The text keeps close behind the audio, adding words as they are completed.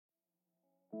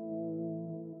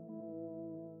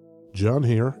John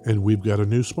here, and we've got a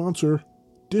new sponsor,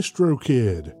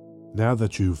 DistroKid. Now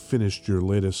that you've finished your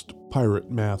latest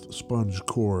Pirate Math Sponge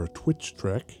Core Twitch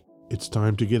trek, it's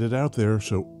time to get it out there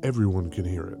so everyone can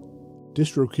hear it.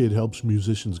 DistroKid helps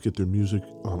musicians get their music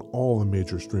on all the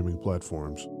major streaming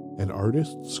platforms, and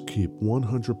artists keep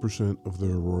 100% of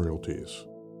their royalties.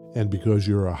 And because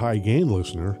you're a High Gain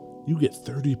listener, you get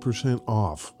 30%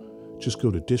 off. Just go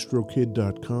to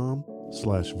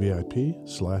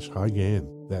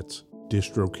distrokid.com/VIP/highgain. That's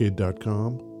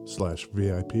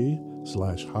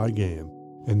distrokid.com/VIP/highgain.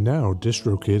 And now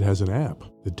DistroKid has an app.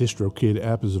 The DistroKid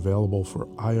app is available for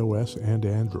iOS and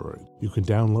Android. You can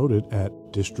download it at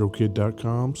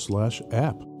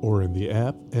distrokid.com/app or in the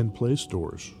app and Play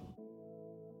stores.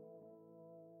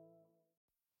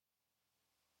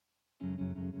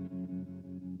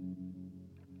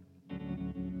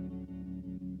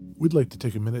 We'd like to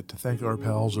take a minute to thank our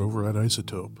pals over at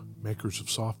Isotope, makers of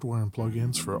software and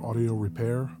plugins for audio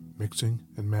repair, mixing,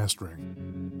 and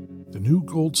mastering. The new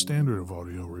gold standard of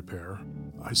audio repair,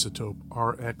 Isotope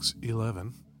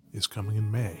RX11, is coming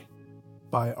in May.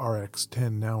 Buy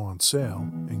RX10 now on sale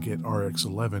and get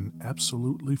RX11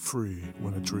 absolutely free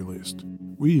when it's released.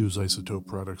 We use Isotope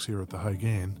products here at the High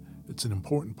Gain. It's an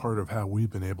important part of how we've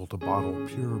been able to bottle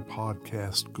pure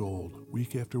podcast gold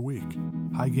week after week.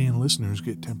 High Gain listeners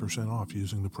get 10% off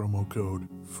using the promo code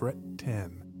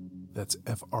FRET10. That's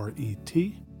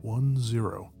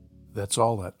FRET10. That's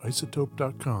all at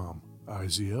isotope.com.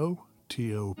 IZOTOPE.com.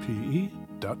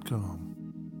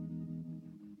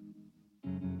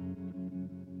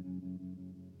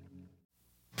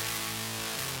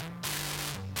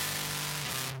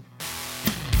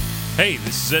 Hey,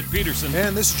 this is Ed Peterson.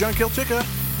 And this is John Kieltyka.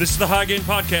 This is the High Gain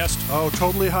Podcast. Oh,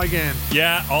 totally High Gain.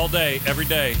 Yeah, all day, every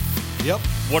day. Yep.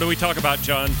 What do we talk about,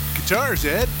 John? Guitars,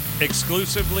 Ed.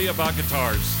 Exclusively about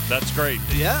guitars. That's great.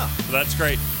 Yeah. That's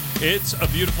great. It's a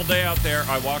beautiful day out there.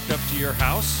 I walked up to your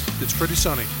house. It's pretty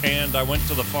sunny. And I went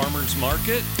to the farmer's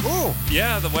market. Oh.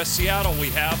 Yeah, the West Seattle. We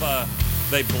have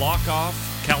they block off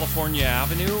California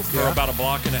Avenue for about a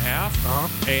block and a half. Uh-huh.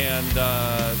 And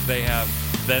they have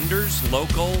vendors,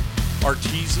 local,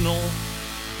 artisanal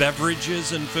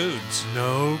beverages and foods.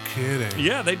 No kidding.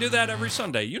 Yeah, they do that every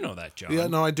Sunday. You know that, John. Yeah,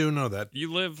 no, I do know that.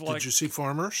 You live like... Did you see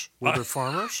farmers? Were there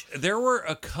farmers? There were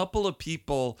a couple of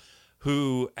people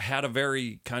who had a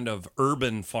very kind of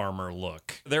urban farmer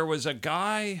look. There was a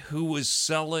guy who was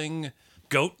selling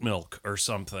goat milk or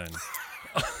something.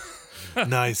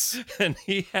 Nice. And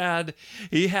he had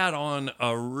on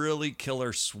a really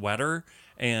killer sweater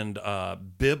and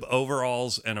bib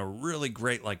overalls and a really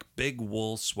great like big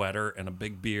wool sweater and a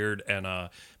big beard and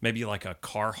maybe like a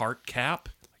Carhartt cap.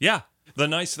 Yeah. The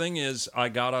nice thing is I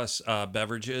got us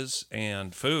beverages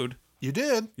and food. You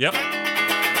did? Yep.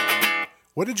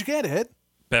 What did you get, Ed?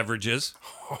 Beverages.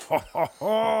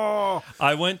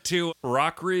 I went to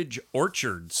Rockridge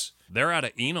Orchards. They're out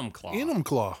of Enumclaw.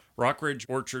 Enumclaw.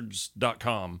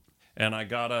 RockridgeOrchards.com. And I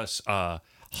got us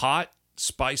hot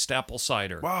spiced apple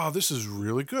cider. Wow, this is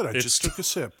really good. I just took a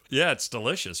sip. Yeah, it's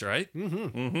delicious, right?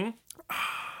 Mm-hmm. Mm-hmm.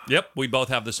 Yep, we both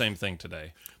have the same thing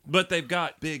today. But they've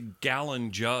got big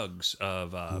gallon jugs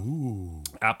of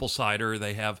apple cider.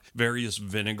 They have various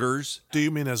vinegars. Do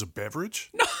you mean as a beverage?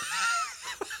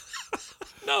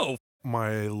 No.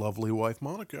 My lovely wife,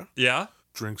 Monica, Yeah?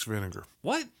 drinks vinegar.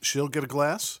 What? She'll get a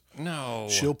glass. No.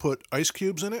 She'll put ice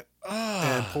cubes in it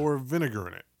and pour vinegar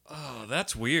in it. Oh,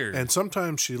 that's weird. And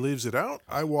sometimes she leaves it out.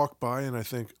 I walk by and I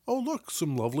think, oh, look,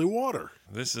 some lovely water.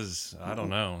 This is, I don't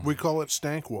know. We call it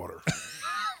stank water.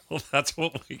 Well, that's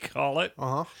what we call it.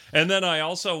 Uh-huh. And then I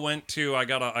also went to, I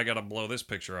gotta blow this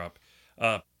picture up.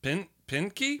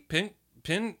 Pinky Pink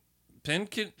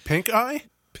eye?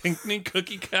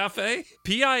 Cookie Cafe?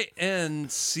 Pinkney.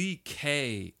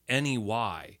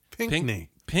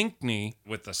 Pinkney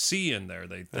with a C in there.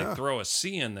 They throw a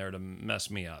C in there to mess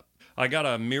me up. I got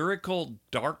a Miracle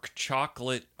Dark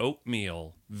Chocolate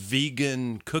Oatmeal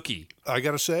vegan cookie. I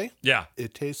gotta say, Yeah.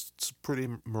 it tastes pretty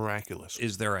miraculous.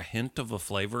 Is there a hint of a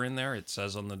flavor in there? It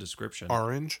says on the description.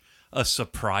 Orange? A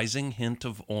surprising hint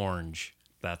of orange.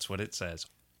 That's what it says.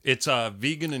 It's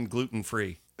vegan and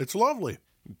gluten-free. It's lovely.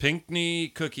 Pinkney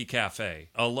Cookie Cafe.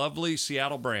 A lovely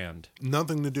Seattle brand.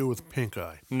 Nothing to do with pink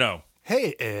eye. No.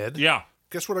 Hey, Ed. Yeah.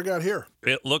 Guess what I got here?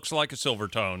 It looks like a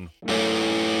Silvertone.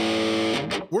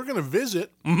 We're going to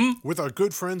visit with our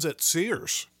good friends at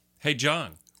Sears. Hey,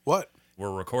 John. What?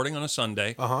 We're recording on a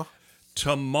Sunday. Uh-huh.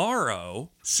 Tomorrow,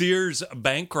 Sears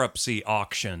bankruptcy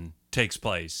auction takes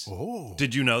place. Oh.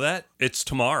 Did you know that? It's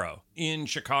tomorrow in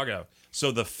Chicago.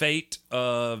 So the fate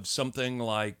of something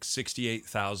like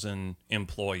 68,000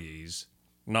 employees,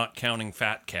 not counting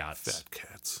fat cats. Fat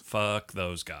cats. Cats. Fuck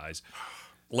those guys.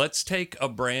 Let's take a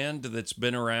brand that's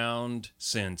been around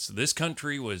since this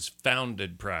country was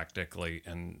founded practically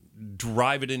and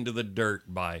drive it into the dirt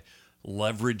by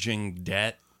leveraging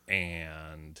debt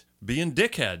and being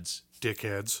dickheads.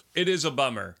 Dickheads. It is a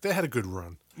bummer. They had a good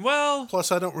run. Well,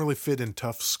 Plus, I don't really fit in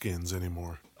tough skins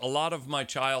anymore. a lot of my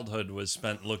childhood was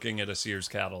spent looking at a Sears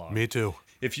catalog. Me too.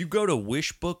 If you go to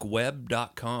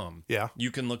wishbookweb.com, Yeah.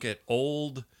 you can look at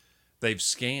they've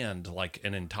scanned like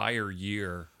an entire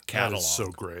year That catalog. is so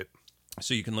great.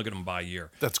 So you can look at them by year.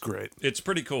 That's great. It's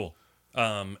pretty cool.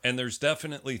 And there's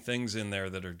definitely things in there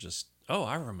that are just, oh,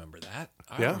 I remember that.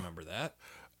 I Yeah. remember that.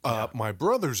 My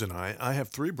brothers and I have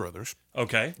 3 brothers.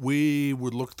 Okay. We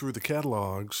would look through the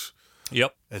catalogs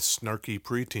Yep. as snarky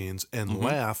preteens and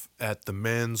laugh at the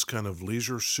men's kind of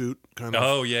leisure suit kind of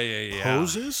Oh, yeah.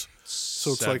 poses.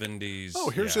 So it's like, 70s. oh,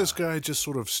 here's yeah. this guy just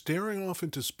sort of staring off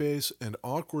into space and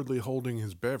awkwardly holding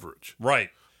his beverage. Right.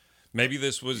 Maybe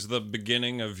this was the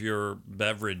beginning of your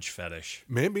beverage fetish.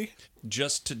 Maybe.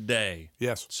 Just today,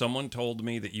 Yes. someone told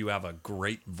me that you have a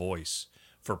great voice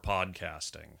for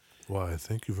podcasting. Why,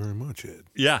 thank you very much, Ed.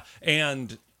 Yeah.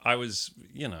 And I was,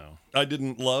 I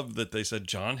didn't love that they said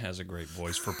John has a great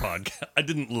voice for podcast. I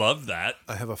didn't love that.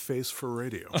 I have a face for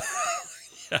radio.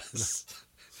 Yes.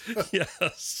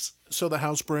 Yes. So the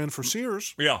house brand for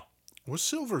Sears Yeah. was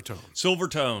Silvertone.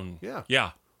 Silvertone. Yeah.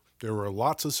 Yeah. There were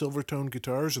lots of Silvertone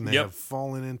guitars, and they Yep. have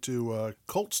fallen into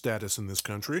cult status in this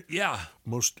country. Yeah.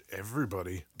 Most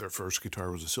everybody, their first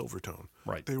guitar was a Silvertone.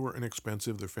 Right. They were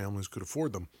inexpensive. Their families could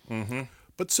afford them. Mm-hmm.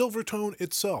 But Silvertone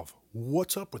itself,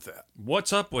 what's up with that?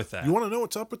 What's up with that? You want to know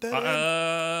what's up with that,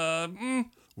 Ed?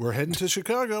 We're heading to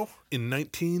Chicago in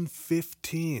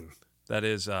 1915. that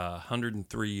is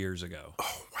 103 years ago.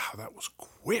 Oh, wow, that was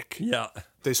quick. Yeah.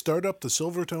 They start up the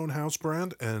Silvertone house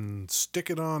brand and stick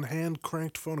it on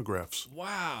hand-cranked phonographs.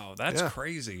 Wow. That's Yeah.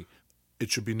 crazy.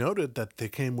 It should be noted that they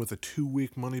came with a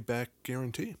 2-week money-back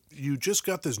guarantee. You just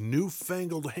got this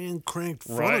newfangled hand-cranked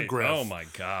Right. phonograph Oh, my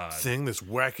God. thing, this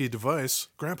wacky device.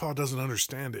 Grandpa doesn't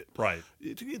understand it. Right.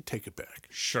 You take it back.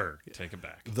 Sure. Take it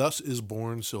back. Thus is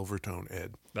born Silvertone,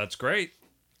 Ed. That's great.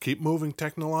 Keep moving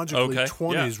technologically. Okay,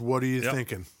 20s, yeah. what are you Yep.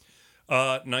 thinking?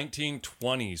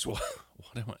 1920s. What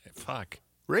am I? Fuck.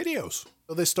 Radios.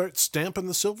 So they start stamping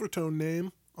the Silvertone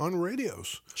name on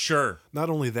radios. Sure. Not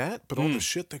only that, but all the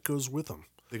shit that goes with them.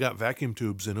 They got vacuum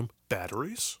tubes in them,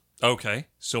 batteries, Okay.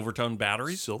 Silvertone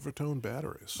batteries? Silvertone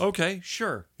batteries. Okay.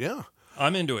 Sure. Yeah.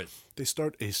 I'm into it. They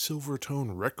start a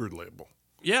Silvertone record label.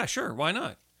 Yeah, sure. Why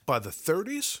not? By the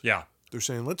 30s, Yeah. they're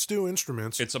saying, let's do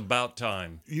instruments. It's about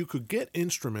time. You could get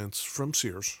instruments from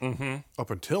Sears up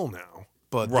until now,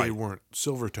 but they Right. weren't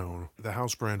Silvertone. The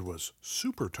house brand was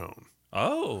Supertone.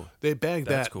 Oh. They bagged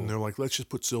That's that cool. and they're like, let's just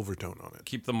put Silvertone on it.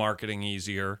 Keep the marketing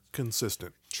easier.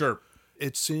 Consistent. Sure.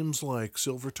 It seems like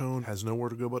Silvertone has nowhere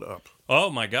to go but up. Oh,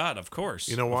 my God. Of course.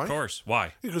 You know why? Of course.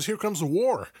 Why? Because here comes the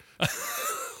war.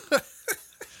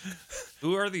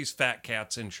 Who are these fat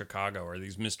cats in Chicago? Are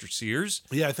these Mr. Sears?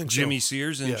 Yeah, I think so. Jimmy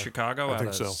Sears in Yeah, Chicago I out think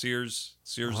of so. Sears,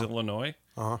 Illinois?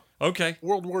 Okay.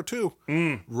 World War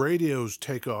II. Radios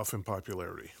take off in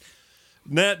popularity.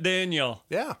 Nat Daniel.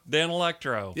 Yeah. Dan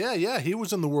Electro. Yeah. He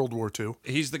was in the World War II.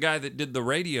 He's the guy that did the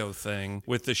radio thing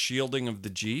with the shielding of the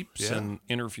Jeeps Yeah. and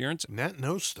interference. Nat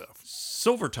knows stuff.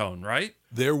 Silvertone, right?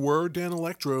 There were Dan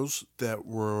Electros that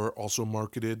were also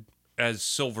marketed As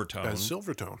Silvertone. as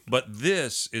Silvertone. But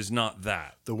this is not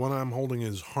that. The one I'm holding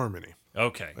is Harmony.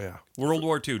 Okay. Yeah. World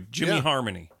War II. Jimmy Yeah.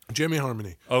 Harmony. Jimmy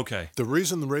Harmony. Okay. The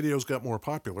reason the radios got more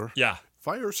popular, Yeah.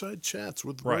 fireside chats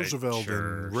with Right, Roosevelt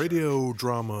sure, and radio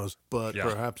dramas, but Yeah.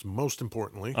 perhaps most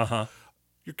importantly, Uh-huh.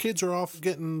 your kids are off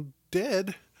getting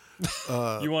dead.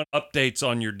 You want updates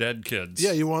on your dead kids?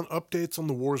 Yeah, you want updates on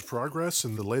the war's progress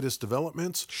and the latest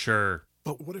developments. Sure.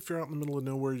 But what if you're out in the middle of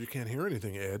nowhere, you can't hear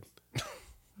anything, Ed?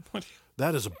 What?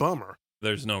 That is a bummer.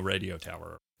 There's no radio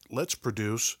tower. Let's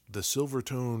produce the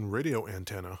Silvertone radio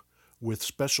antenna with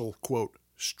special, quote,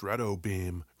 strato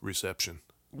beam reception.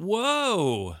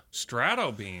 Whoa.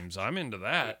 Strato beams. I'm into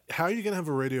that. How are you going to have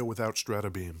a radio without strato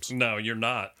beams? No, you're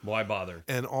not. Why bother?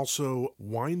 And also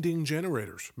winding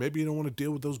generators. Maybe you don't want to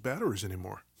deal with those batteries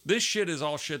anymore. This shit is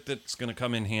all shit that's going to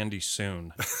come in handy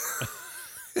soon.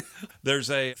 There's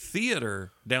a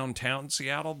theater downtown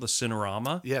Seattle, the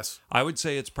Cinerama. Yes. I would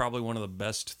say it's probably one of the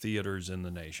best theaters in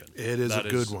the nation. It is That a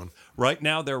good one. Right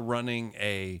now, they're running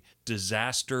a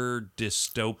disaster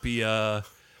dystopia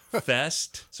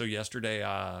fest. So yesterday,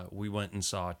 we went and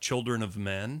saw Children of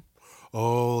Men.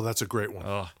 Oh, that's a great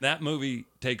one. That movie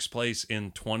takes place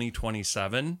in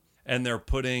 2027. and they're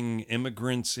putting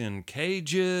immigrants in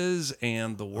cages,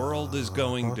 and the world is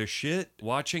going to shit.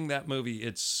 Watching that movie,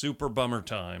 it's super bummer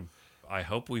time. I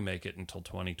hope we make it until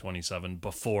 2027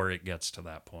 before it gets to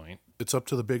that point. It's up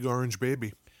to the big orange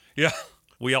baby. Yeah.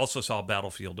 We also saw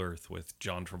Battlefield Earth with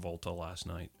John Travolta last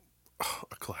night. Oh,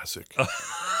 a classic.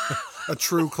 A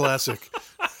true classic.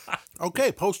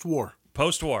 Okay, post-war.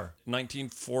 Post-war,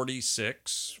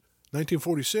 1946.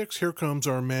 1946, here comes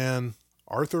our man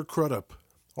Arthur Crudup,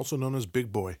 also known as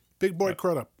Big Boy. Big Boy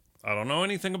Crudup. I don't know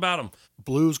anything about him.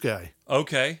 Blues guy.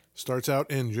 Okay. Starts out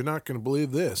in, you're not going to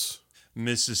believe this,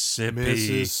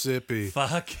 Mississippi.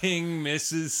 Fucking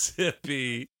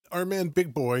Mississippi. Our man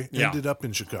Big Boy ended up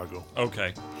in Chicago.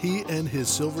 Okay. He and his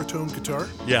Silvertone guitar.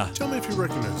 Yeah. Tell me if you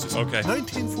recognize this. Okay.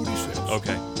 1946.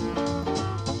 Okay.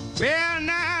 Well,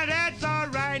 now that's all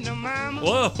right, no mama.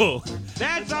 Whoa.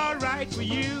 That's all right for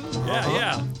you.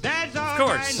 Yeah. That's all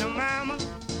course. right, no mama.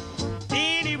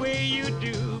 Any way you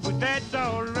do, but that's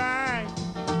all right.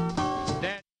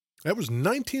 That was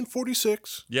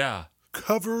 1946. Yeah.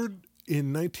 Covered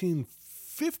in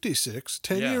 1956,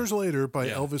 10 years later, by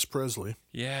Elvis Presley.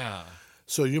 Yeah.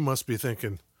 So you must be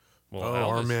thinking, Well,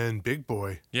 our Elvis. man Big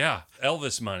Boy. Yeah.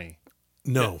 Elvis money.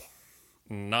 No.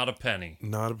 Not a penny.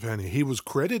 Not a penny. He was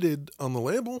credited on the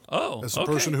label as the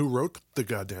person who wrote the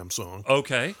goddamn song.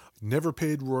 Okay. Never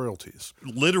paid royalties.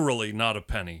 Literally not a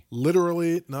penny.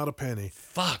 Literally not a penny.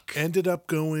 Fuck. Ended up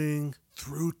going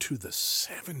through to the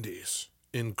 70s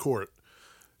in court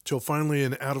till finally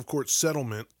an out-of-court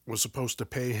settlement was supposed to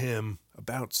pay him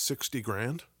about 60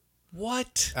 grand.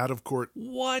 What? Out of court.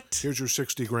 What? Here's your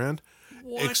 60 grand.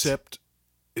 What? Except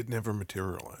it never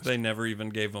materialized. They never even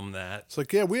gave him that. It's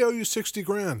like, yeah, we owe you 60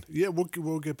 grand. Yeah,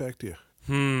 we'll get back to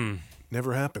you.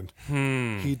 Never happened.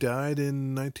 He died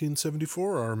in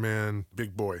 1974, our man,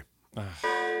 Big Boy.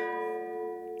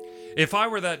 If I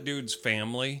were that dude's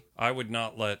family, I would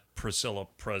not let Priscilla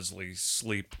Presley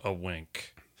sleep a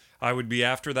wink. I would be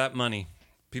after that money.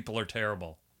 People are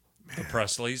terrible. Man. The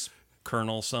Presleys,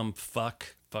 Colonel some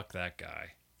fuck. Fuck that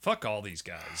guy. Fuck all these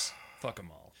guys. Fuck them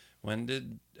all. When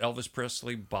did Elvis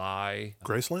Presley buy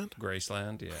Graceland?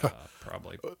 Graceland? Yeah,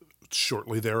 probably.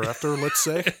 Shortly thereafter, let's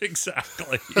say.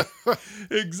 Exactly.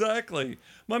 Exactly.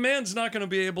 My man's not going to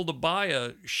be able to buy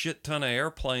a shit ton of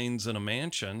airplanes and a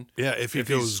mansion. Yeah, if he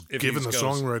goes giving the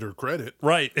songwriter credit.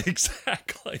 Right,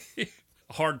 exactly.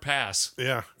 Hard pass.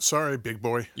 Yeah, sorry, Big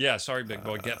Boy. Yeah, sorry, Big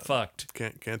Boy. Get fucked.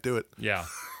 Can't do it. Yeah.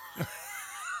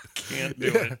 Can't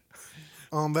do it.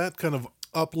 On that kind of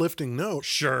uplifting note,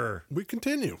 Sure. we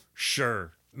continue.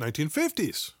 Sure.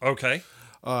 1950s. Okay.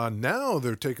 Now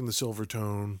they're taking the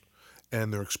Silvertone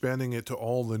and they're expanding it to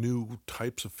all the new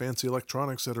types of fancy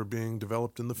electronics that are being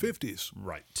developed in the 50s.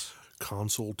 Right.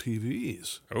 Console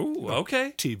TVs. Oh,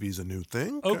 okay. TV's a new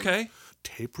thing. Okay.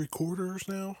 Tape recorders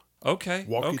now. Okay.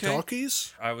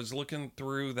 Walkie-talkies. I was looking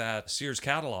through that Sears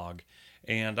catalog,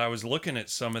 and I was looking at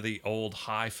some of the old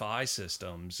hi-fi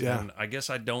systems. Yeah. And I guess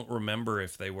I don't remember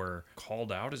if they were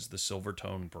called out as the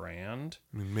Silvertone brand.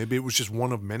 I mean, maybe it was just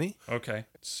one of many. Okay.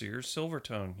 Sears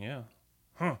Silvertone, yeah.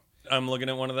 Huh. I'm looking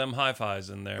at one of them hi-fis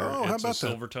in there. Oh, how it's about a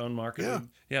that? Silvertone marketed.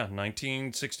 Yeah,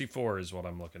 1964 is what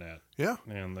I'm looking at. Yeah.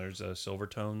 And there's a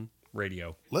Silvertone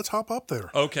radio. Let's hop up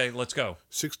there. Okay, let's go.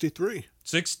 63.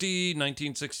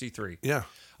 1963. Yeah.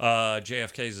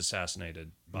 JFK is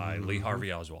assassinated by Lee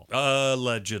Harvey Oswald.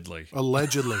 Allegedly.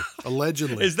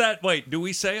 Allegedly. Is that, wait, do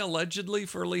we say allegedly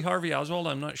for Lee Harvey Oswald?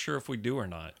 I'm not sure if we do or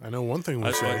not. I know one thing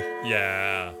we say.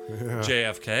 Yeah.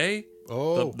 JFK,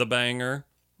 Oh. the banger.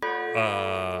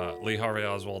 Lee Harvey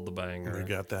Oswald, the banger. We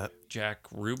got that. Jack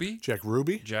Ruby. Jack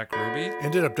Ruby.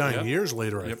 Ended up dying years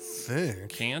later, I think.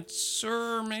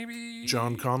 Cancer, maybe?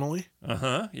 John Connolly.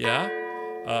 Yeah.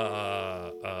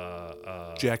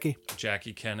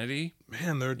 Jackie Kennedy.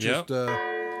 Man, they're just,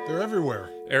 they're everywhere.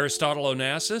 Aristotle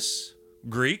Onassis.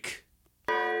 Greek.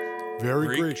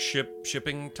 Very Greek.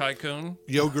 Shipping tycoon.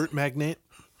 Yogurt magnate.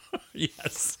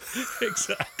 Yes,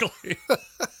 exactly.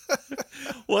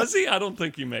 Was he? I don't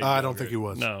think he made I don't think he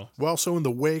was. No. Well, so in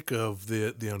the wake of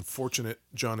the unfortunate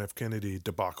John F. Kennedy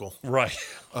debacle. Right.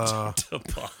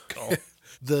 Debacle.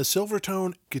 The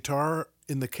Silvertone guitar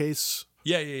in the case.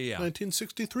 Yeah.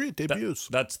 1963, it debuts.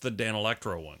 That's the Dan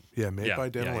Electro one. Yeah, made by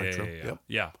Dan Electro.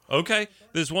 Yeah. Okay.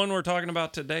 This one we're talking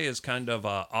about today is kind of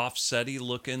a offsetty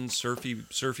looking,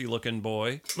 surfy looking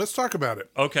boy. Let's talk about it.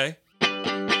 Okay.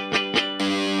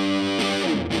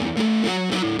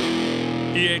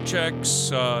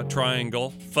 EHX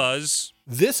triangle fuzz.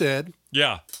 This, Ed,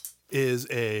 Yeah. is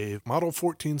a Model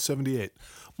 1478,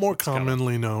 more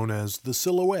commonly known as the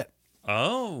Silhouette.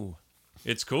 Oh,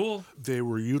 it's cool. They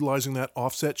were utilizing that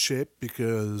offset shape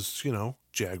because,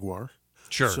 Jaguar.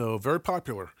 Sure. So very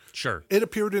popular. Sure. It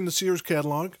appeared in the Sears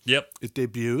catalog. Yep. It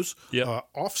debuts. Yep.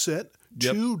 Offset,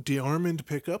 Yep. 2 DeArmond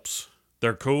pickups.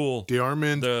 They're cool.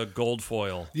 DeArmond. The gold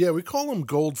foil. Yeah, we call them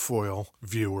gold foil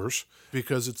viewers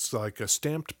because it's like a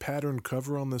stamped pattern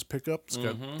cover on this pickup. It's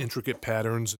got intricate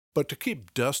patterns. But to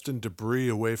keep dust and debris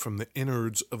away from the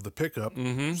innards of the pickup,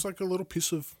 it's like a little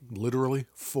piece of literally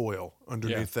foil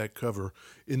underneath that cover.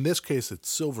 In this case, it's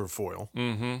silver foil,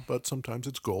 but sometimes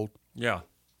it's gold. Yeah.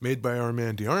 Made by our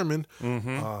man DeArmond.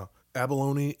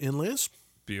 Abalone inlays,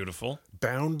 Beautiful.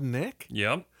 bound neck.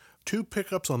 Yep. 2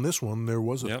 pickups on this one. There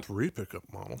was a 3 pickup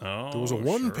model. Oh, there was a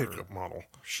 1 sure. pickup model.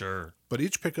 Sure. But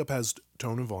each pickup has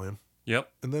tone and volume.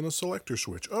 Yep. And then a selector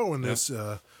switch. Oh, and this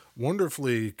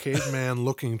wonderfully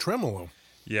caveman-looking tremolo.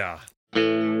 Yeah.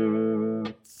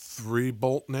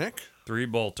 3-bolt neck.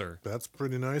 3-bolter. That's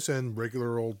pretty nice. And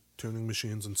regular old tuning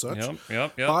machines and such.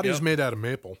 Yep. Body's made out of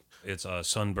maple. It's a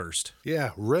sunburst.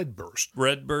 Yeah, red burst.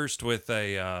 Red burst with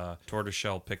a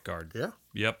tortoiseshell pickguard. Yeah.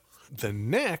 Yep. The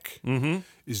neck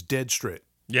is dead straight.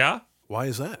 Yeah. Why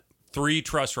is that? 3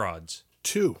 truss rods.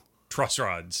 2 Truss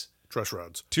rods. truss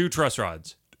rods. 2 truss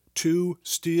rods. 2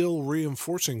 steel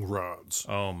reinforcing rods.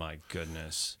 Oh my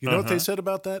goodness. You know what they said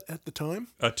about that at the time?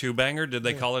 A 2-banger? Did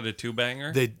they call it a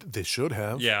 2-banger? They should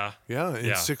have. Yeah. Yeah, in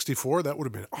Yeah. 64, that would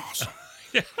have been awesome.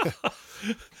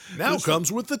 Now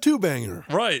comes with the 2-banger.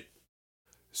 Right.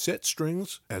 Set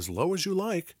strings as low as you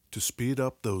like to speed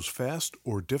up those fast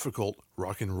or difficult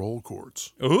rock and roll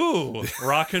chords. Ooh,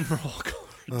 rock and roll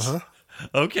chords.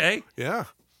 Okay. Yeah.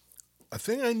 A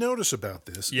thing I notice about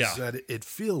this Yeah. is that it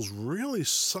feels really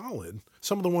solid.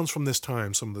 Some of the ones from this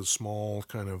time, some of the small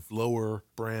kind of lower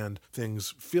brand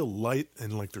things feel light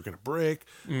and like they're going to break.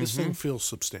 This thing feels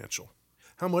substantial.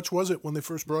 How much was it when they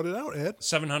first brought it out, Ed?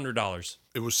 $700.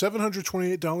 It was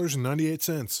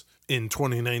 $728.98 in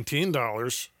 2019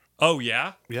 dollars. Oh,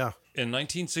 yeah? Yeah. In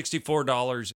 1964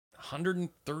 dollars,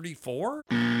 134?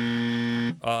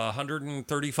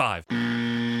 135.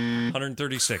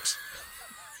 136.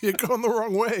 You're going the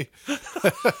wrong way.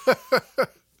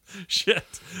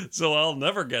 Shit. So I'll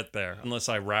never get there unless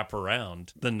I wrap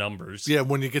around the numbers. Yeah,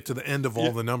 when you get to the end of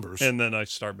all the numbers. And then I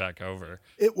start back over.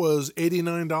 It was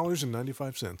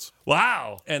 $89.95.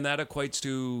 Wow. And that equates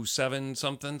to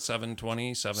 7-something,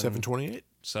 720, 728.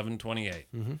 728.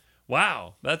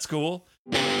 Wow. That's cool.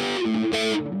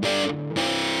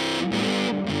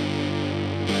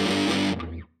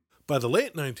 By the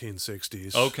late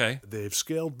 1960s, Okay. they've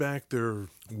scaled back their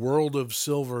world of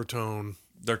Silvertone.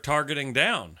 They're targeting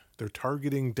down. They're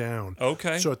targeting down.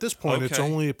 Okay. So at this point, it's Okay.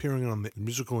 only appearing on the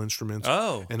musical instruments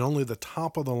Oh. and only the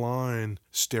top of the line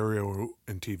stereo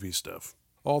and TV stuff.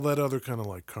 All that other kind of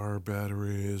like car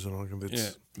batteries and all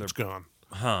that, it's gone.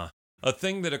 Huh. A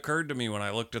thing that occurred to me when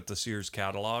I looked at the Sears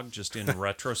catalog, just in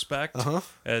retrospect,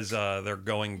 as they're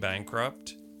going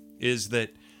bankrupt, is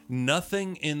that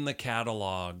nothing in the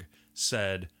catalog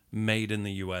said made in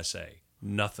the USA.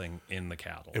 Nothing in the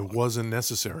catalog. It wasn't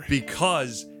necessary.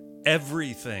 Because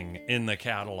everything in the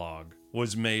catalog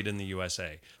was made in the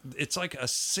USA. It's like a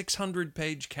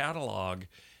 600-page catalog,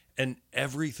 and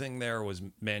everything there was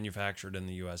manufactured in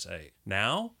the USA.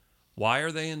 Now, why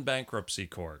are they in bankruptcy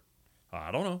court? I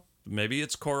don't know. Maybe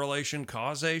it's correlation,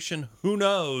 causation. Who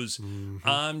knows?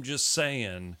 I'm just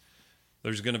saying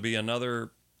there's going to be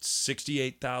another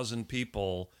 68,000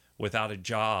 people without a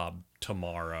job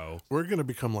tomorrow. We're going to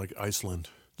become like Iceland.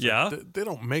 It's Yeah? like they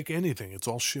don't make anything. It's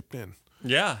all shipped in.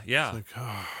 Yeah. Like,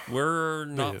 We're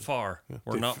not far.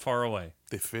 We're not far away.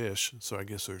 they fish, so I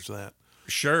guess there's that.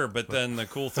 Sure, but then the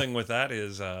cool thing with that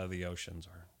is the oceans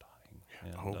are dying.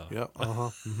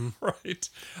 And, Right.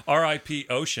 R.I.P.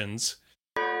 oceans.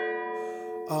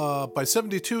 By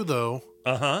 72, though,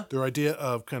 their idea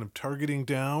of kind of targeting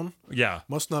down Yeah.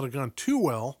 must not have gone too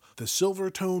well. The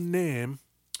Silvertone name.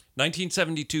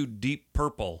 1972 Deep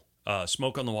Purple.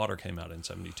 Smoke on the Water came out in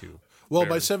 72. Well,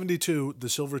 by 72, the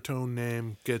Silvertone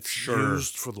name gets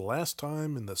used for the last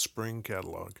time in the spring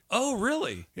catalog. Oh,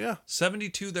 really? Yeah.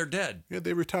 72, they're dead. Yeah,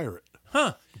 they retire it.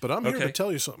 Huh. But I'm here Okay. to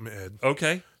tell you something, Ed.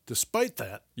 Okay. Despite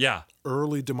that Yeah.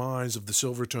 early demise of the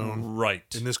Silvertone, Right.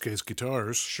 in this case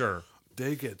guitars, Sure.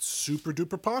 they get super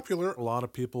duper popular. A lot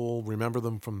of people remember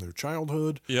them from their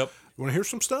childhood. Yep. You want to hear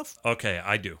some stuff? Okay,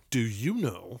 I do. Do you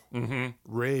know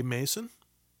Ray Mason?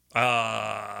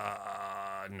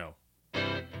 No.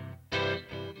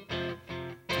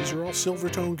 These are all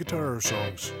Silvertone guitar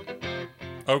songs.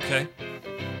 Okay.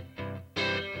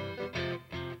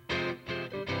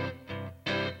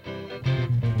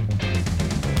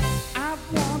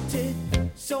 I've wanted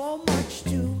so much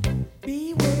to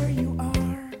be where you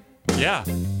are. Yeah.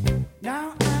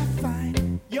 Now I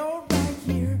find you're right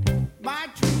here. My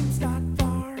dream's not far.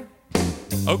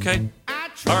 Okay. I All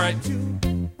try right. to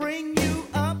bring you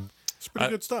up. It's pretty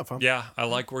good stuff, huh? Yeah, I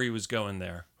like where he was going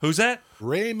there. Who's that?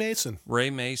 Ray Mason, Ray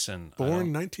Mason.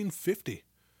 born 1950.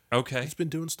 Okay. He's been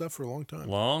doing stuff for a long time.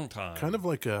 Long time. Kind of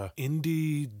like a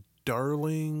indie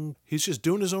darling. He's just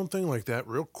doing his own thing like that,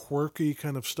 real quirky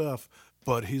kind of stuff.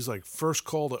 But he's like first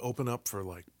call to open up for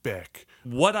like Beck.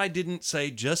 What I didn't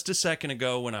say just a second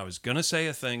ago when I was going to say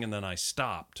a thing and then I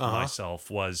stopped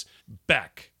myself was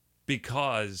Beck.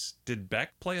 Because did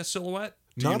Beck play a Silhouette?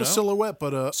 Do you Not know? a Silhouette,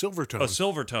 but a Silvertone. A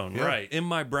Silvertone, Yeah. right. In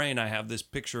my brain, I have this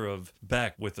picture of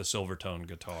Beck with a Silvertone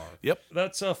guitar. Yep.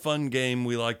 That's a fun game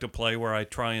we like to play where I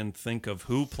try and think of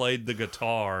who played the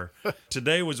guitar.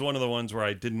 Today was one of the ones where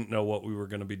I didn't know what we were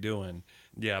going to be doing.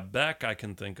 Yeah, Beck I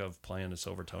can think of playing a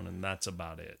Silvertone, and that's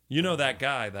about it. You know that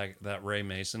guy, that Ray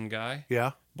Mason guy?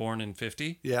 Yeah. Born in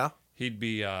 50? Yeah. He'd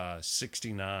be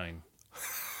 69.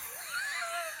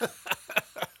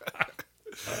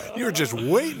 You were just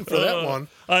waiting for that one.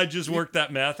 I just worked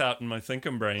that math out in my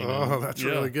thinking brain. Oh, that's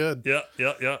really good. Yeah.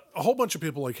 A whole bunch of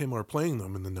people like him are playing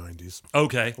them in the 90s.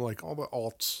 Okay. Like all the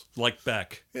alts. Like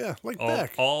Beck. Yeah, like All,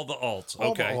 Beck. all the alts.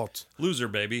 All the Okay. alts. Loser,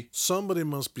 baby. Somebody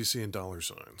must be seeing dollar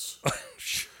signs.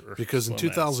 Sure. Because in Some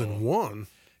 2001,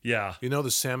 Yeah. you know the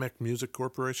Samek Music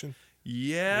Corporation?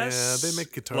 Yes. Yeah, they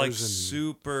make guitars like and-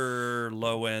 super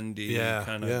low-endy Yeah,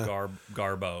 kind of yeah.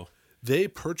 garbo. They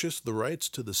purchased the rights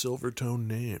to the Silvertone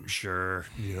name. Sure.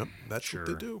 Yep, that's what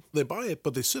they Sure. do. They buy it,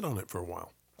 but they sit on it for a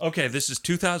while. Okay, this is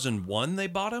 2001 they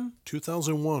bought him?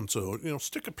 2001, so,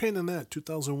 stick a pin in that,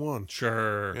 2001.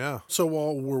 Sure. Yeah. So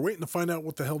while we're waiting to find out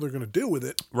what the hell they're going to do with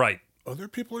it, Right. other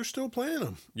people are still playing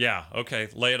them. Yeah, okay.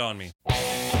 Lay it on me.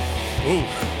 Ooh.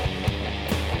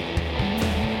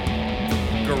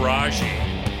 Garagey.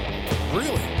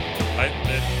 Really?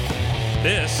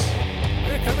 This...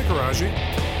 Yeah, kind of garagey.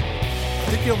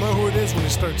 I think you'll know who it is when you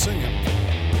start singing.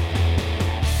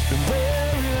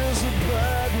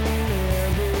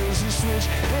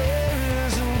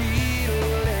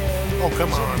 Oh,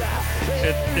 come on.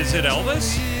 Is it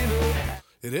Elvis?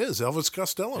 It is Elvis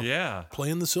Costello. Yeah.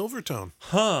 Playing the Silvertone.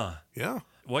 Huh. Yeah.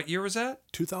 What year was that?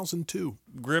 2002.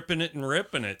 Gripping it and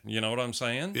ripping it. You know what I'm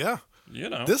saying? Yeah. You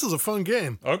know. This is a fun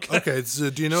game. Okay. Okay. So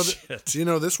do you know Shit. do you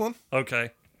know this one?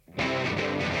 Okay.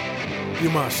 You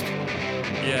must.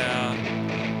 Yeah.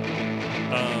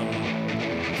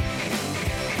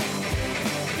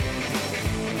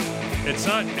 It's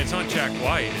not Jack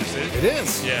White, is it? It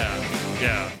is.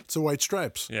 Yeah. It's the White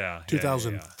Stripes. Yeah.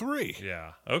 2003.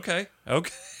 Yeah. Okay. Okay.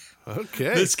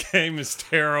 This game is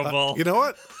terrible. You know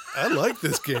what? I like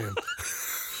this game.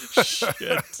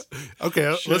 Shit. Okay,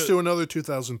 let's Shit. do another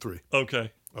 2003.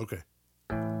 Okay. Okay.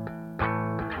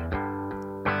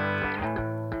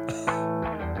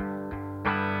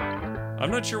 I'm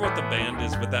not sure what the band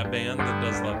is, but that band that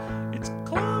does the it's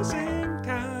closing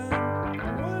time.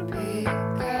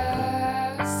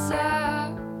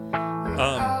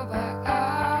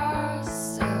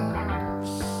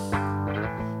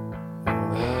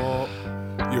 Oh,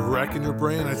 you're racking your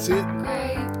brain. I see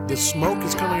it. The smoke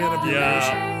is coming out of your ears.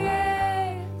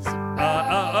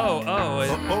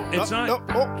 It's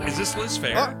not. Is this Liz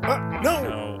Fair? No.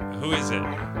 No. Who is it?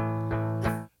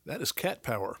 That is Cat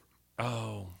Power.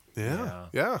 Oh.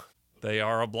 Yeah. They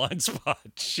are a blind spot.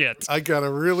 Shit. I got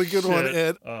a really good one, Shit.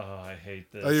 Ed. Oh, I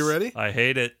hate this. Are you ready? I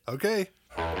hate it. Okay.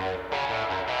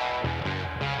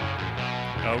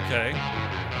 Okay.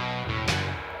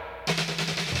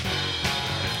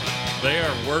 They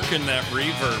are working that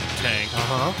reverb tank.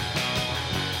 Uh-huh.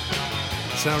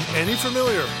 Sound any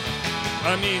familiar?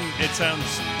 I mean, it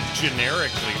sounds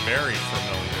generically very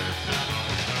familiar.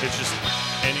 It's just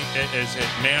is it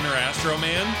Man or Astro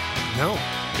Man? No.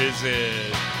 Is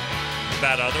it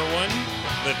that other one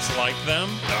that's like them?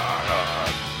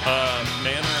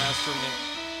 Man or Astro Man?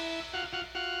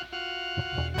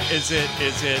 Is it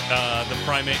the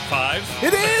Primate 5?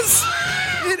 It is!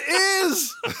 It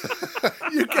is!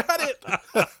 You got it!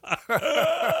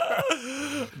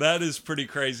 That is pretty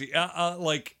crazy.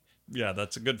 Yeah,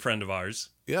 that's a good friend of ours.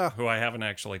 Yeah. Who I haven't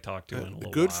actually talked to in a little while.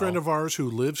 A good friend of ours who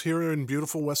lives here in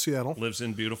beautiful West Seattle. Lives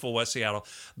in beautiful West Seattle.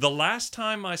 The last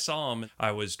time I saw him,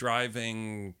 I was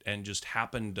driving and just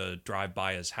happened to drive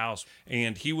by his house.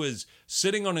 And he was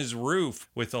sitting on his roof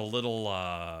with a little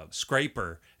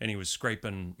scraper, and he was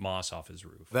scraping moss off his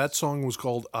roof. That song was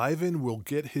called Ivan Will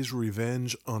Get His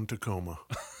Revenge on Tacoma.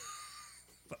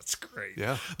 That's great.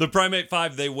 Yeah. The Primate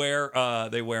 5, they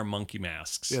wear monkey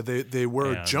masks. Yeah, they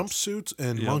wear jumpsuits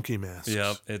and monkey masks.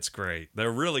 Yep, it's great.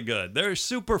 They're really good. They're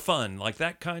super fun. Like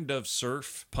that kind of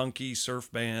punky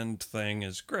surf band thing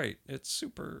is great. It's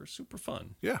super, super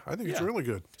fun. Yeah, I think it's really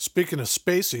good. Speaking of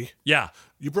spacey,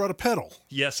 you brought a pedal.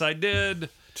 Yes, I did.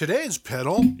 Today's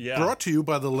pedal brought to you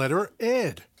by the letter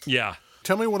Ed. Yeah.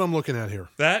 Tell me what I'm looking at here.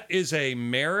 That is a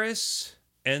Maris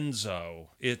Enzo.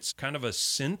 It's kind of a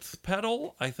synth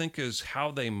pedal, I think is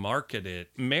how they market it.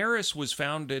 Maris was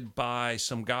founded by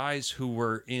some guys who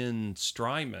were in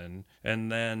Strymon,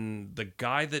 and then the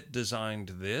guy that designed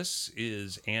this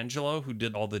is Angelo, who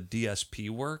did all the DSP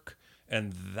work.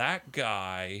 And that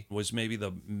guy was maybe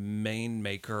the main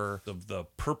maker of the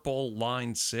Purple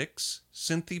Line 6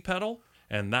 synthy pedal.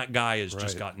 And that guy has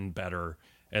just gotten better.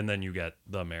 And then you get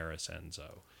the Maris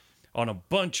Enzo. On a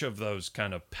bunch of those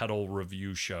kind of pedal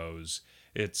review shows,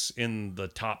 it's in the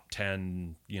top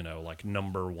 10, like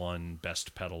number 1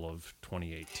 best pedal of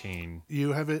 2018.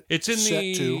 You have it It's in set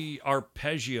the to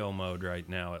arpeggio mode right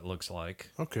now, it looks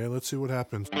like. Okay, let's see what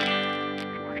happens.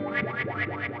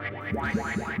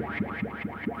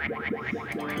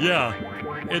 Yeah,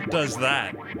 it does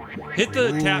that. Hit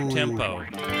the tap tempo.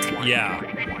 Yeah.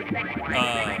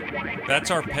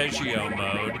 That's arpeggio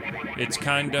mode. It's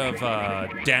kind of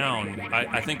down.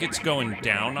 I think it's going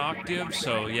down octave,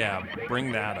 so yeah,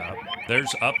 bring that up.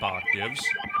 There's up octaves.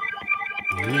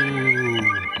 Ooh.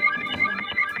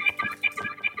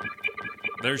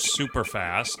 There's super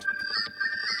fast.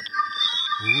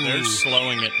 There's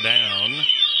slowing it down.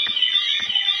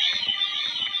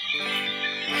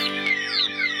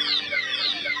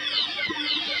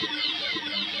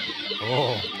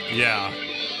 Oh. Yeah.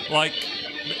 Like,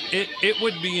 it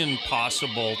would be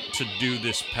impossible to do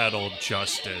this pedal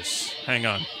justice. Hang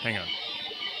on.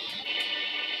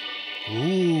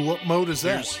 Ooh, what mode is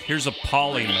that? Here's a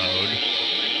poly mode.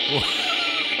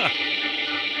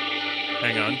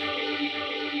 Hang on.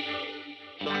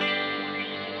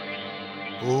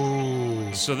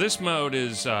 Ooh. So this mode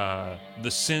is the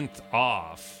synth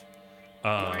off.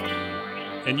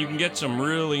 And you can get some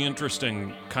really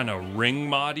interesting kind of ring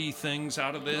mod-y things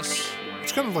out of this.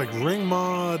 It's kind of like ring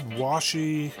mod,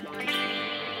 washy.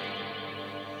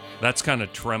 That's kind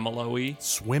of tremolo-y.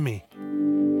 Swimmy.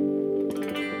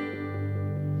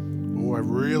 Oh, I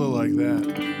really like that.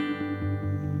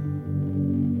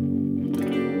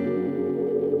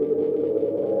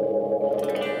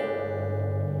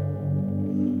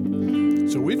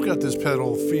 So we've got this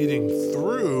pedal feeding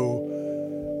through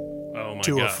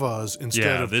a fuzz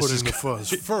instead of putting the fuzz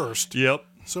first. Yep.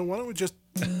 So why don't we just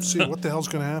see what the hell's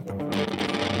going to happen?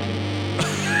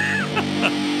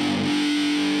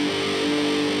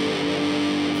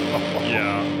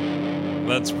 Yeah.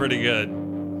 That's pretty good.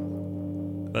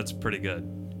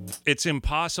 It's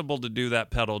impossible to do that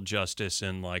pedal justice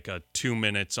in like 2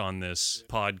 minutes on this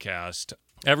podcast.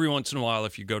 Every once in a while,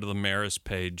 if you go to the Maris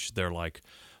page, they're like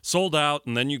sold out,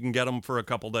 and then you can get them for a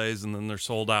couple days, and then they're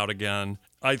sold out again.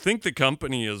 I think the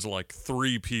company is like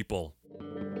 3 people.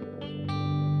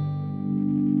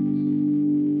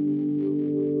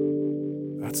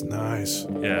 That's nice.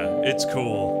 Yeah, it's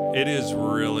cool. It is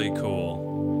really cool.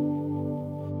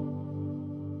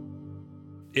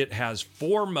 It has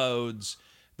 4 modes.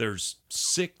 There's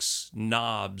 6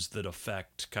 knobs that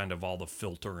affect kind of all the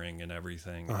filtering and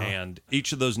everything. And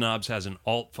each of those knobs has an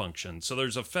alt function. So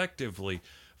there's effectively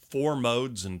 4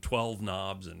 modes and 12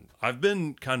 knobs. And I've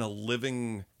been kind of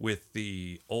living with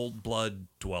the Old Blood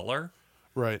Dweller.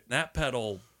 Right. That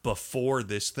pedal before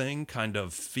this thing kind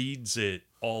of feeds it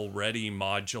already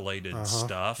modulated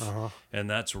stuff. And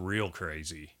that's real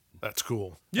crazy. That's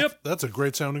cool. Yep. That's a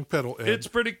great sounding pedal, Ed. It's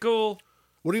pretty cool.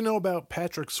 What do you know about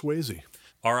Patrick Swayze?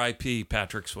 R.I.P.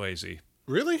 Patrick Swayze.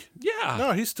 Really? Yeah.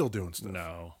 No, he's still doing stuff.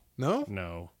 No. No?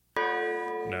 No.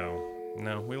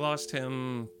 We lost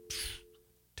him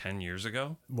 10 years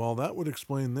ago. Well, that would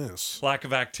explain this. Lack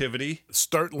of activity.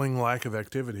 Startling lack of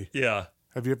activity. Yeah.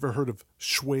 Have you ever heard of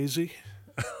Swayze?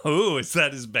 Oh, is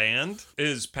that his band?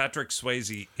 Is Patrick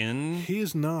Swayze in? He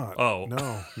is not. Oh.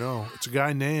 No. It's a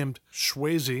guy named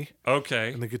Swayze.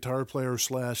 Okay. And the guitar player /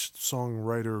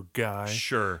 songwriter guy.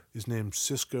 Sure. is named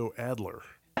Cisco Adler.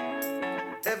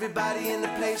 Everybody in the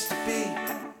place to be.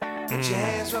 Put your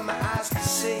hands where my eyes can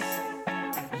see.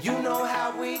 You know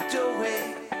how we do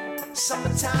it.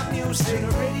 Summertime music. The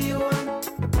radio on,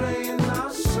 playing our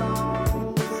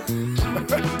song.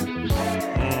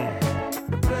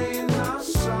 Playing our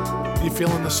song. You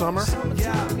feeling the summer?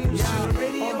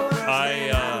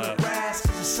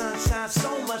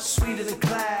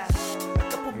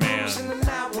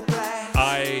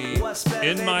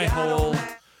 In my whole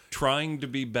trying to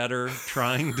be better,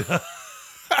 trying to...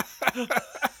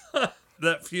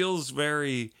 That feels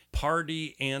very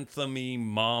party anthem-y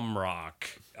mom rock.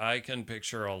 I can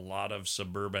picture a lot of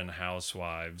suburban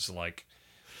housewives, like,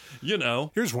 you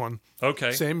know. Here's one.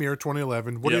 Okay. Same year,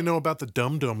 2011. What do you know about the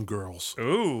Dum Dum Girls?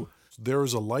 Ooh. There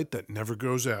is a light that never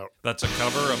goes out. That's a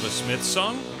cover of a Smiths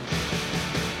song?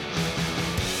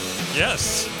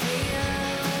 Yes.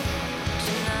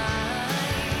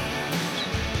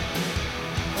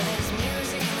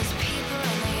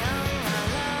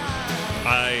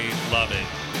 I love it.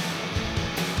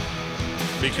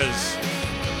 Because,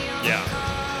 yeah.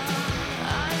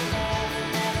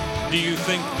 Do you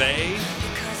think they...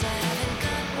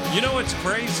 You know what's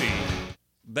crazy?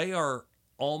 They are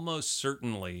almost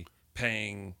certainly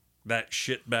paying that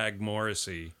shitbag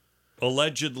Morrissey,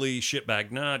 allegedly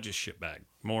shitbag, just shitbag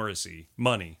Morrissey,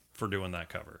 money for doing that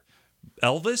cover.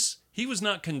 Elvis, he was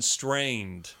not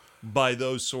constrained by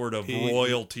those sort of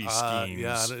royalty schemes.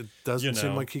 Yeah, it doesn't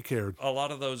seem like he cared. A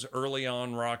lot of those early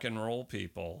on rock and roll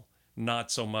people,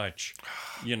 not so much.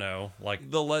 You know,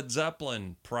 like the Led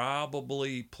Zeppelin,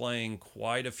 probably playing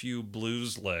quite a few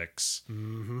blues licks,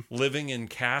 living in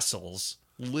castles,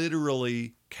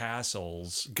 literally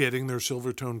castles. Getting their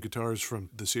Silvertone guitars from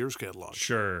the Sears catalog.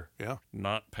 Sure. Yeah.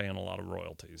 Not paying a lot of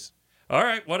royalties. All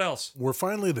right, what else? We're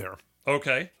finally there.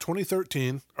 Okay.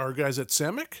 2013, our guys at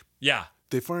Samick, Yeah.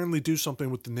 they finally do something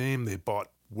with the name they bought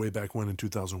way back when in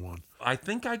 2001. I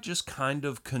think I just kind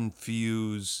of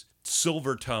confuse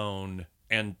Silvertone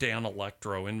and Dan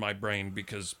Electro in my brain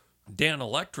because Dan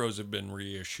Electros have been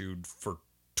reissued for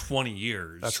 20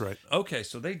 years. That's right. Okay,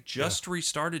 so they just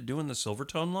restarted doing the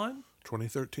Silvertone line?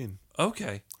 2013.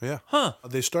 Okay. Yeah. Huh.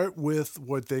 They start with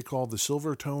what they call the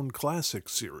Silvertone Classic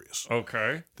series.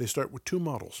 Okay. They start with two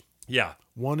models. Yeah.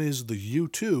 One is the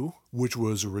U2, which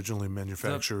was originally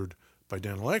manufactured by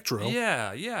Dan Electro.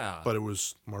 Yeah. But it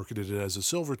was marketed as a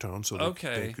Silvertone, so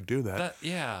they could do that.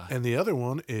 Yeah. And the other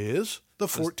one is the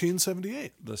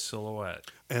 1478. The Silhouette.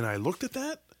 And I looked at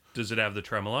that. Does it have the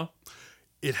tremolo?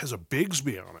 It has a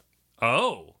Bigsby on it.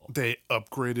 Oh. They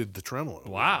upgraded the tremolo.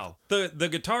 Wow. The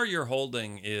guitar you're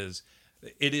holding it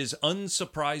is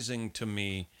unsurprising to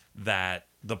me that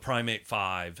the Primate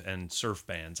 5 and surf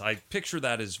bands, I picture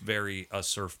that as very a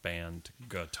surf band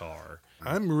guitar.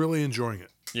 I'm really enjoying it.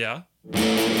 Yeah?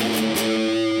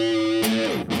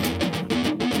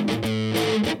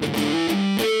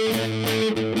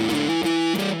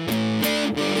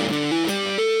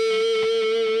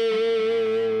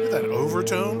 That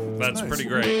overtone? That's nice. pretty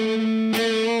great.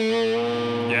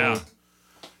 Yeah.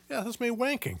 Yeah, that's me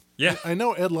wanking. Yeah. I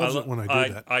know Ed loves it when I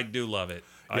do that. I do love it.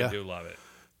 I Yeah. do love it.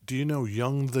 Do you know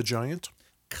Young the Giant?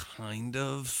 Kind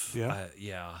of. Yeah.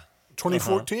 Yeah.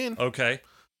 2014. Okay.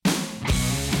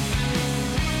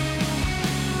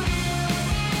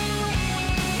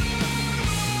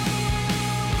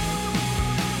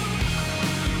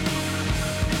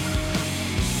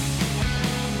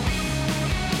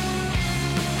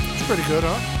 It's pretty good,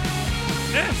 huh?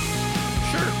 Yeah.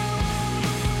 Sure.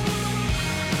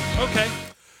 Okay.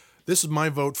 This is my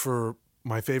vote for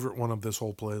my favorite one of this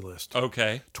whole playlist.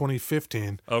 Okay.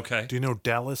 2015. Okay. Do you know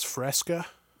Dallas Fresca?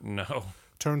 No.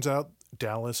 Turns out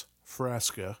Dallas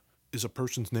Fresca is a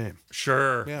person's name.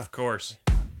 Sure. Yeah. Of course.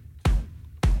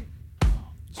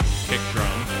 Kick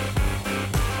drum.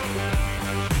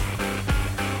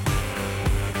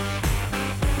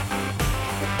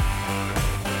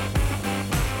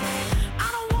 I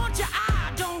don't want you,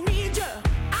 I don't need you.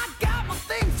 I got my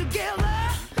things together.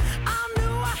 I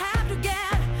knew I had to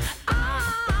get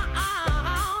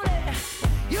on it.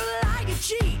 You like a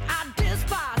cheat, I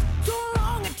despise. So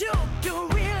long it took to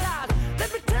realize.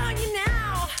 Let me tell you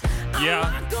now. Yeah.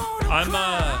 I'm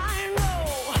not gonna cry,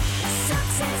 no.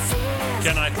 Success is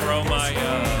Can I throw my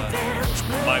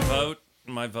my vote?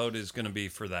 My vote is going to be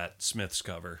for that Smiths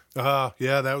cover.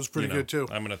 Yeah, that was pretty You know, good too.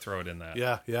 I'm going to throw it in that.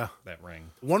 Yeah. That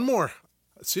ring. One more.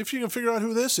 See if you can figure out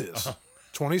who this is.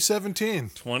 2017.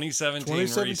 2017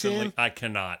 recently. I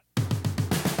cannot.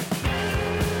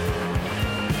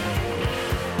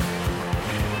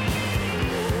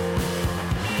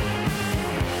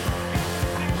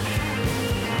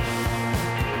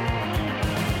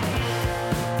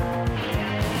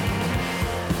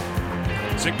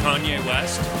 Is it Kanye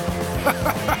West?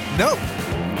 No.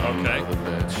 Okay.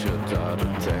 Let your daughter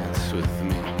dance with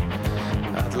me.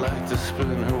 I'd like to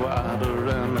spin her wild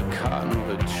around the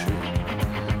cottonwood tree.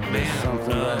 There's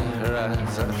something about her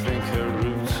eyes, I think her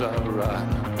roots are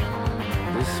rotten.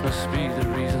 This must be the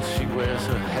reason she wears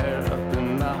her hair up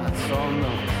in knots. Oh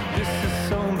no, this is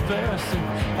so embarrassing.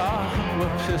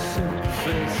 We're pissing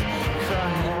fits,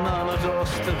 crying on our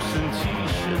doorsteps in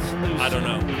t-shirts I don't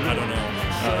know.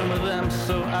 Some of them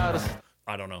so out of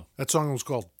I don't know. That song was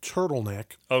called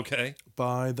Turtleneck Okay.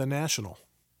 by The National.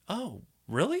 Oh,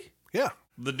 really? Yeah.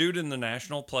 The dude in the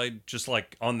National played just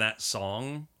like on that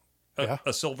song, a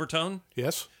Silvertone?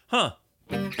 Yes. Huh.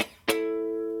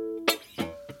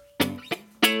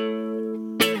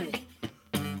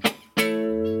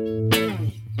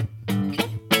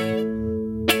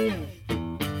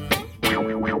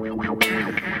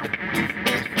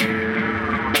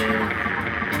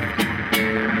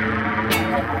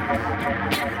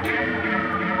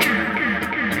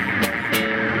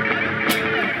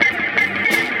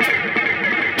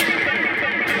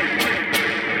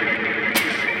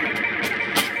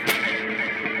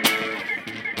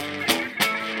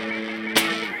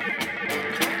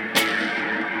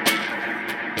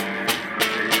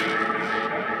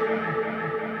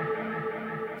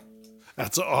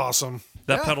 That's awesome.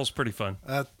 That pedal's pretty fun.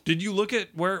 Uh, Did you look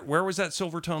at where was that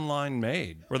Silvertone line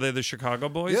made? Were they the Chicago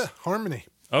boys? Yeah, Harmony.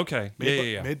 Okay.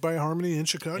 Yeah. Made by Harmony in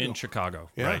Chicago. In Chicago,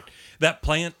 Yeah. right. That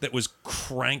plant that was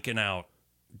cranking out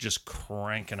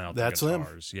That's the them.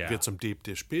 guitars. Yeah. Get some deep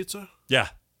dish pizza, Yeah.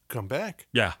 come back,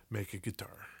 Yeah. make a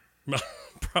guitar.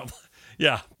 Probably.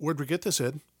 Yeah. Where'd we get this,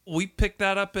 Ed? We picked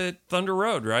that up at Thunder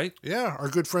Road, right? Yeah, our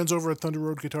good friends over at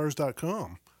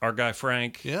thunderroadguitars.com. Our guy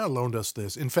Frank. Yeah, loaned us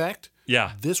this. In fact,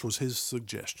 Yeah. this was his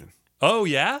suggestion. Oh,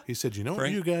 yeah? He said, you know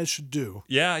Frank? what you guys should do?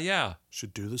 Yeah.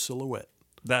 Should do the Silhouette.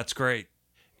 That's great.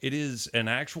 It is an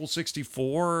actual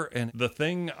 64, and the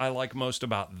thing I like most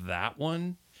about that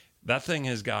one, that thing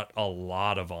has got a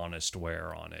lot of honest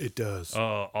wear on it. It does. It's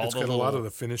got A lot of the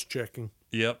finish checking.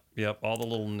 Yep. All the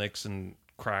little nicks and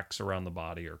cracks around the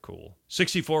body are cool.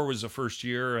 64 was the first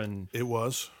year, and It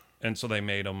was. so they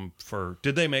made them for.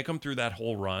 Did they make them through that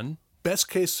whole run? Best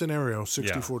case scenario,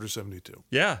 64 to 72.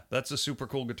 Yeah, that's a super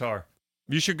cool guitar.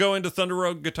 You should go into Thunder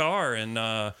Road Guitar and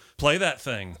play that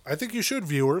thing. I think you should,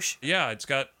 viewers. Yeah, it's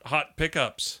got hot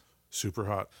pickups. Super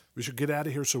hot. We should get out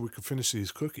of here so we can finish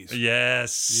these cookies.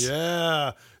 Yes.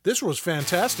 Yeah. This was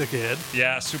fantastic, Ed.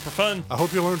 Yeah, super fun. I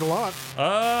hope you learned a lot.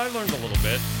 I learned a little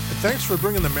bit. And thanks for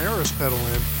bringing the Maris pedal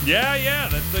in. Yeah,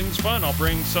 that thing's fun. I'll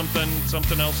bring something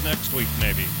else next week,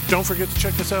 maybe. Don't forget to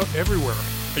check us out everywhere.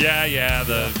 Yeah,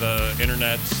 the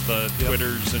internets, the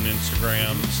Twitters and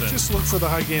Instagrams. And Just look for the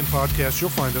High Gain Podcast. You'll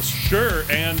find us. sure,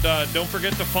 and don't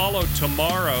forget to follow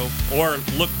tomorrow, or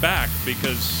look back,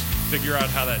 because figure out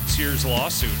how that Sears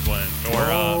lawsuit went,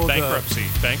 or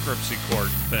bankruptcy court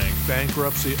thing.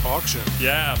 Bankruptcy auction.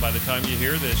 Yeah, by the time you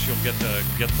hear this, you'll get the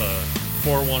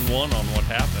 411 on what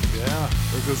happened. Yeah.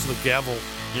 There goes the gavel.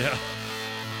 Yeah.